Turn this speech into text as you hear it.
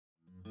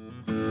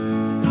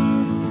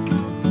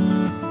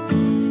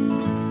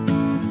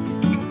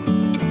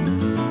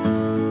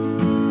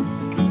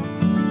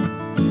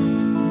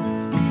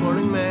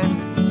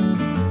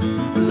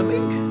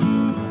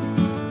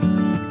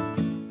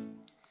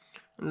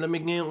Ang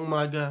lamig ngayong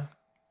umaga.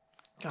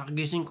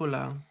 Kakagising ko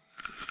lang.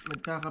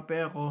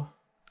 Nagkakape ako.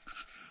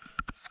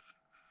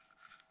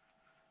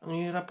 Ang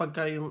hirap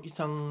pagka yung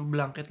isang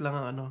blanket lang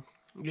ang ano,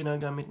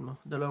 ginagamit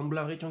mo. Dalawang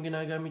blanket yung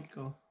ginagamit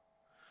ko.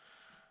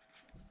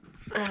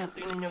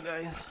 Tingnan nyo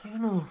guys.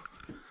 Ayun o.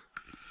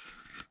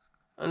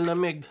 Ang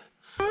lamig.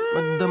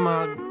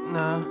 Magdamag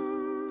na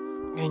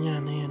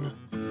ganyan. Ayan o.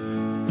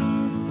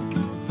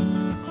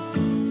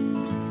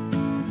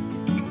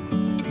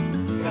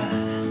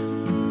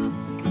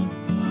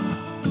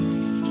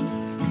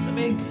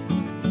 Lamig.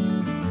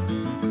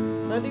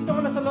 Nandito ka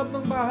na sa loob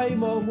ng bahay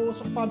mo,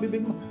 umuusok pa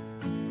bibig mo.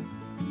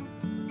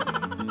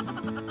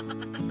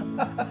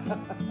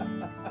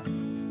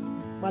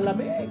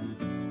 Malamig.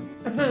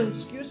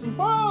 Excuse me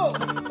po.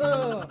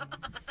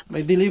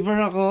 May deliver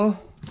ako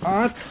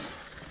at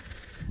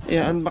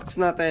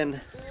i-unbox natin.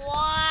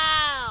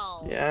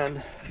 Wow. Yan.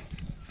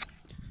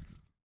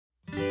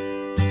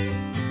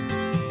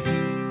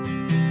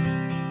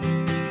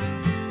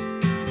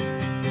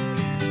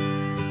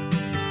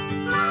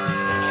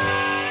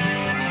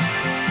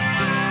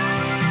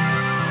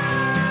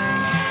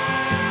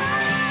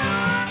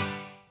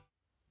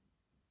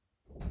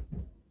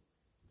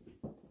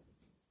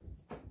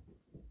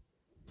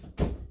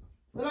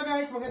 Hello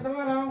guys,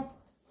 magandang araw.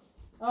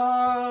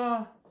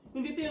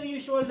 Hindi ito yung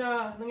usual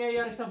na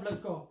nangyayari sa vlog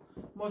ko.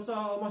 Most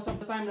of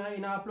the time na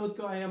ina-upload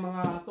ko ay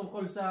mga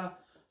tungkol sa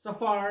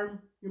farm,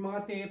 yung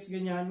mga tips,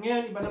 ganyan.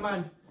 Ngayon, iba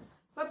naman.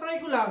 Tatry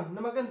ko lang na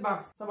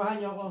mag-unbox.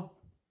 Samahan niyo ako.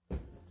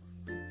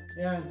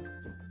 Ayan.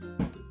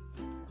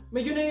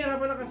 Medyo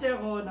nahihirapan na kasi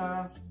ako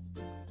na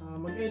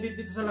mag-edit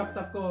dito sa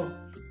laptop ko.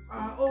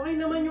 Okay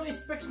naman yung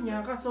specs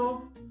niya,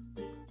 kaso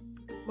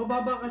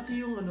mababa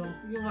kasi yung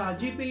yung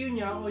GPU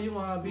niya o yung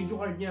video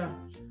card niya.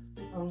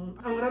 Ang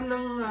RAM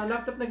ng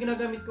laptop na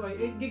ginagamit ko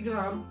ay 8GB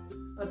RAM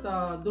at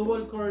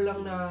dual core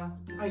lang na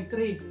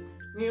i3.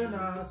 Ngayon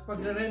sa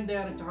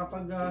pagre-render at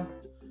saka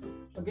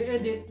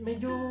pag-edit,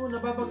 medyo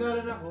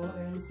nababagalan ako,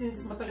 and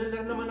since matagal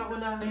na naman ako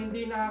na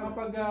hindi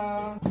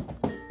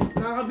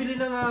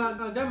nakakabili ng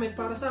gamit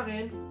para sa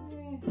akin,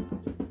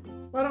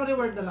 parang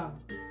reward na lang.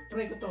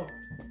 Try ko to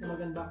na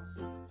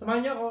mag-unbox.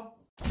 Samahan niyo ako.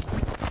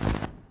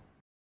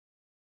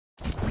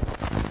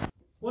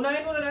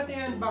 Unahin muna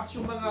natin i-unbox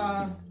yung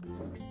mga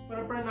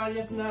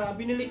paraphernalias na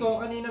binili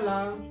ko kanina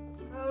lang.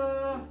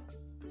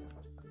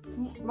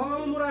 Mga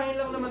mumurahin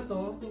lang naman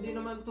to. Hindi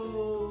naman to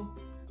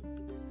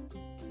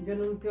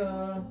ganun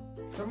ka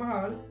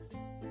mahal.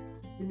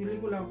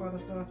 Binili ko lang para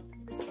sa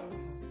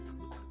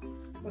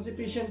mas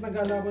efficient na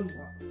galawan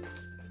pa.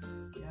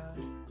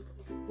 Yan.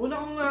 Una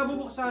kong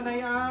bubuksan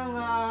ay ang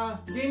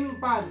gaming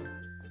pad.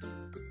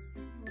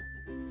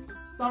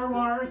 Star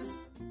Wars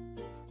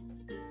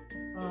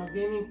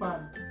gaming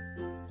pad.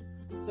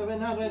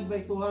 700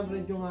 by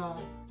 200 yung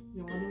ano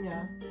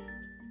niya,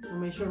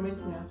 yung measurement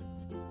niya.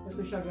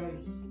 Ito siya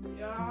guys.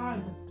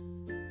 Yan.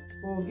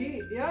 Pogi.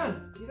 Yan.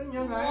 Kita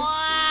niyo guys.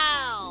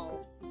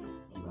 Wow!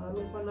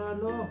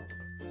 Panalo.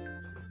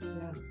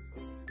 Yan.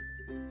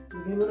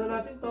 Lagay muna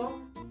natin to.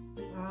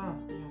 Yan.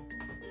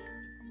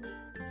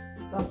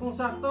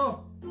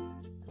 Saktong-sakto.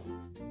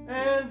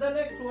 And the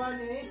next one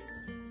is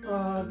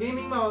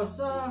gaming mouse.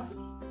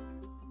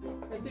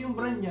 Ito yung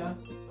brand niya.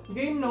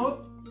 Game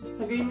Note.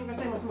 Sa gaming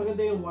kasi mas maganda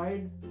yung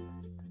wired.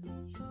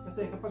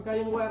 Kasi kapag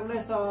yung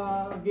wireless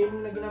sa gaming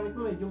na ginamit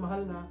mo medyo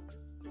mahal na.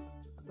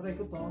 Try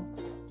ko to.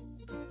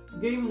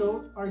 Game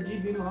Note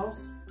RGB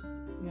mouse.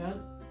 Yan.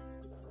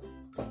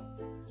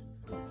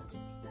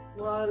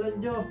 Walan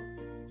nyo.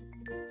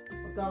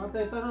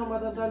 Pagkakateta na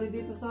matadali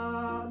dito sa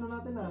ano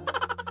natin Yan.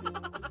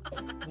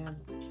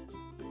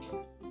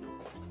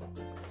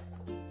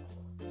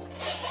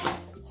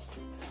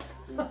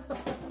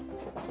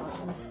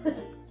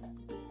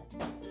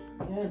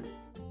 Yan.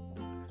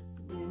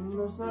 Gaming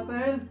mouse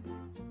natin.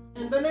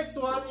 And the next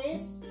one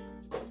is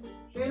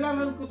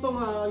kailangan ko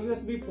tong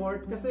USB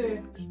port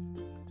kasi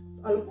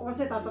alam ko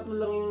kasi tatatlo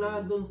lang yung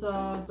na doon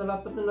sa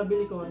laptop na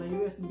nabili ko na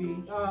USB.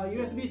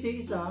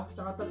 USB-C isa,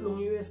 tsaka tatlong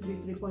USB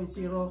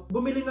 3.0.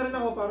 Bumili na rin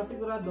ako para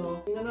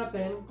sigurado. Tingnan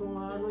natin kung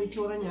ano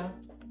itsura niya.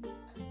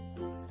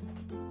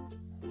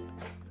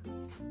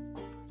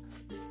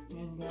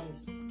 Yan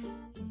guys.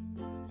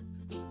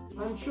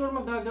 I'm sure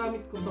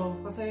magagamit ko to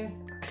kasi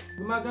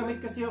gumagamit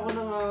kasi ako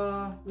ng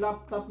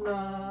laptop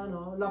na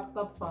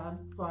laptop fan.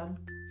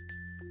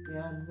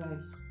 Yan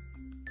guys.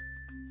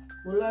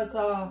 Mula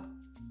sa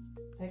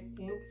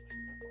Hacking.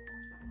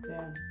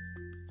 Yan.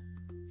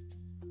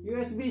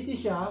 USB-C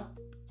siya.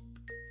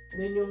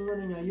 Then yung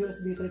niya,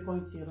 USB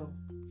 3.0.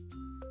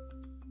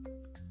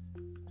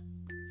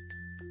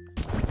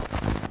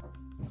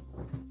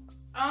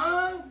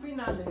 Ang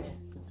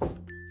finale.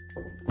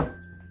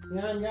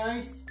 Yan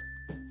guys.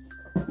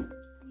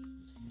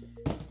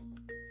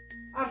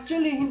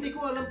 Actually, hindi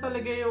ko alam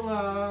talaga yung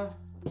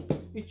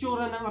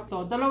itsura ng app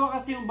to. Dalawa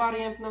kasi yung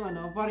variant ng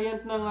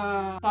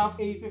TUF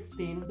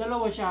A15.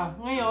 Dalawa siya.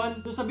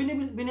 Ngayon, doon sa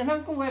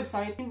binilhan kong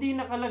website, hindi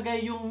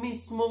nakalagay yung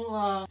mismong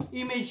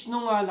image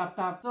ng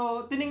laptop.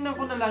 So, tiningnan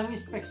ko na lang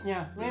yung specs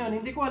niya.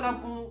 Ngayon, hindi ko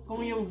alam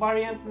kung yung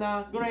variant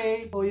na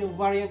gray o yung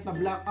variant na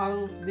black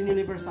ang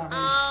dineliver sa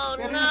akin.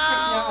 Pero yung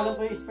specs niya, alam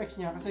ko yung specs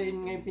niya kasi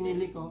yun nga yung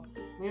pinili ko.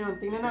 Ngayon,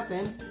 tingnan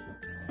natin.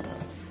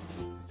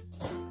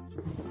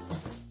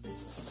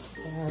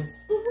 Ayan.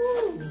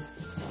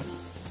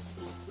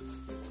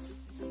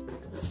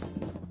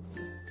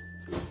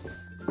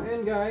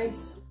 Ayan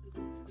guys.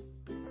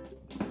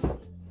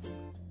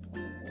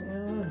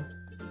 Ayan.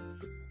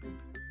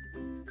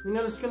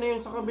 Inalis ko na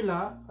yung sa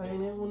kabila.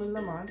 Ayan yung unang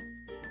laman.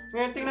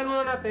 Ngayon tingnan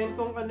muna natin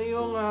kung ano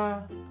yung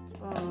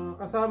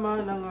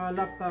kasama ng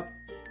laptop.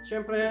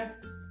 Siyempre,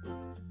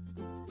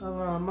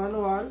 ang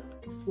manual,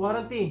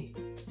 warranty.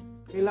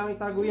 Kailangan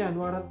itago yan,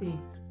 warranty.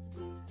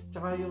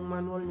 Tsaka yung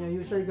manual niya,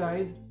 user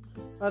guide.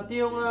 At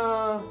yung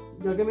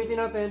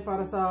gagamitin natin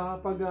para sa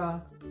pag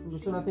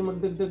gusto natin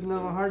magdagdag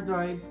ng hard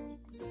drive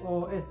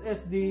o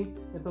SSD,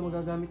 ito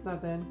magagamit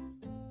natin.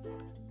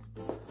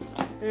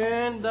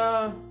 And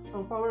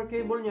ang power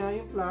cable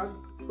niya, yung plug.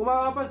 Kung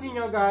makapansin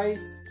nyo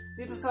guys,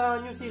 dito sa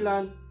New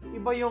Zealand,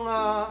 iba yung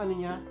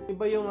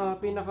iba yung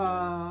pinaka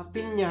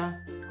pin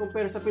niya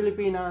compare sa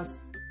Pilipinas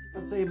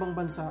at sa ibang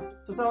bansa.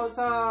 So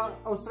sa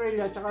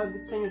Australia at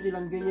dito sa New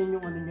Zealand, ganyan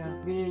yung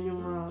ganyan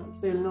yung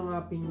style ng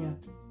pin niya.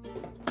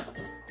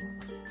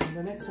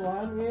 The next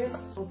one is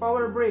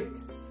power brick.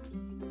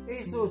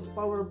 ASUS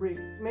power brick.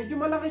 Medyo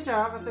malaki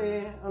siya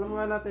kasi alam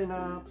nga natin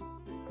na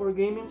for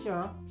gaming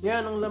siya.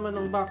 Yan ang laman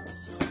ng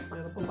box.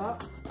 Pero po ba?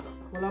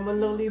 Wala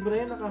man lang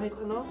libre na kahit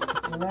ano.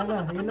 Wala na.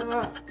 Yun na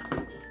nga.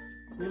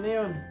 Yun na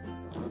yun.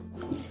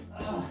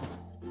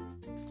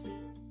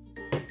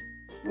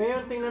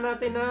 Ngayon tingnan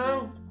natin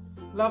ang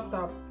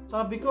laptop.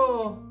 Sabi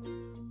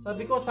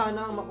ko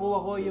sana makuha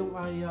ko yung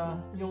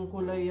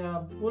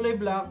kulay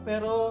black,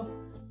 pero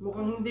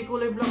mukhang hindi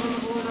kulay black ang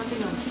nakuha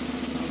natin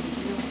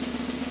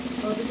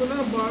Sabi ko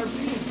na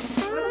Barbie.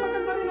 Pero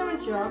maganda rin naman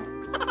siya.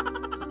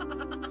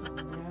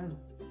 Ayan.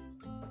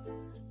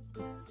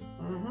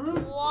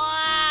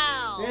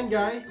 Wow! Ayan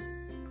guys.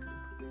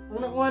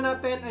 Ang nakuha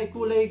natin ay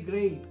kulay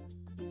gray.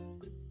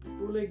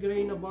 Kulay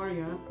gray na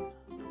variant.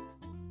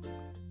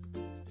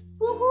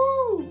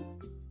 Woohoo!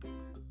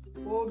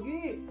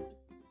 Pogi!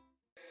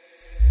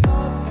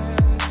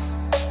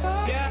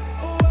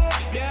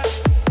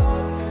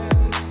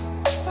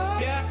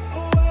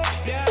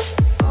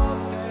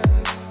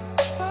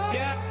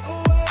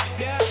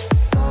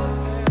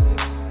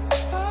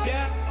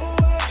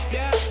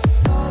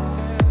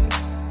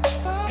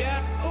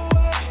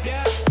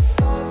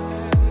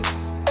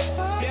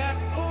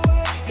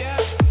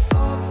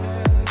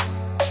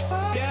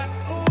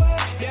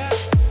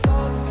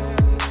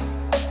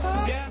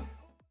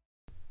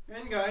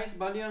 Guys,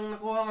 bali ang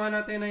nakuha nga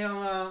natin ay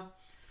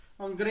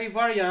ang gray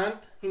variant,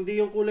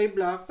 hindi yung kulay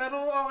black, pero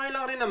okay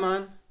lang rin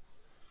naman.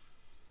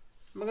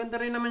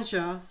 Maganda rin naman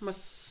siya.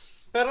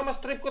 Pero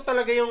mas trip ko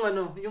talaga yung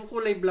yung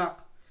kulay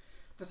black.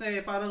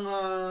 Kasi parang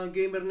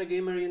gamer na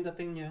gamer yung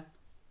dating niya.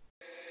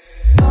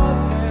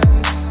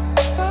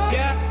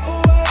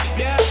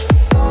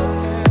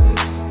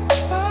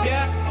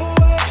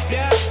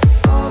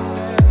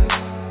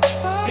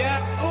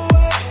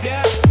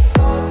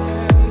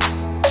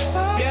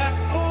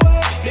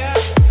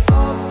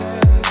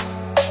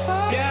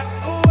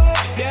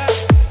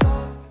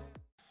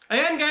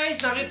 Ayan guys,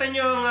 nakita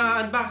nyo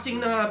ang unboxing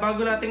na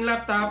bago nating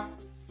laptop.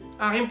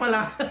 Aking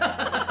pala.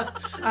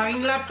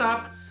 Aking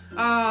laptop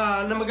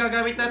na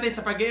magagamit natin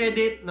sa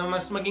pag-edit na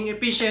mas maging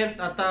efficient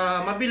at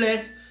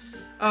mabilis.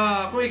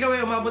 Kung ikaw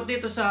ay umabot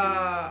dito sa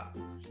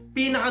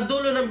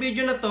pinakadulo ng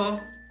video na to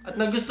at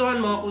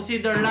nagustuhan mo,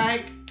 consider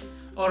like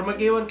or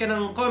mag-iwan ka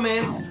ng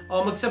comments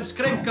o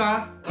mag-subscribe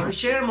ka or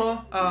share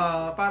mo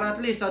para at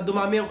least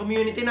dumami ang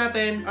community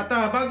natin. At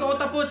bago ko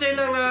tapusin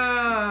ang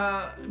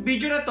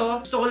video na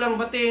to, gusto ko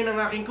lang batiin ang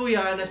aking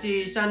kuya na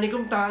si Sunny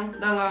Gumtang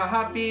ng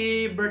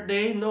happy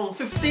birthday noong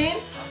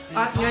 15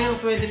 at ngayong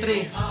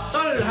 23.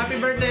 Tol, happy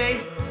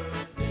birthday!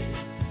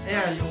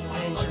 Ayan.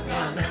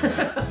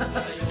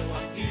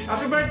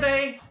 Happy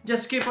birthday!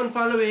 Just keep on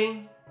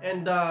following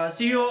and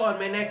see you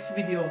on my next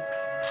video.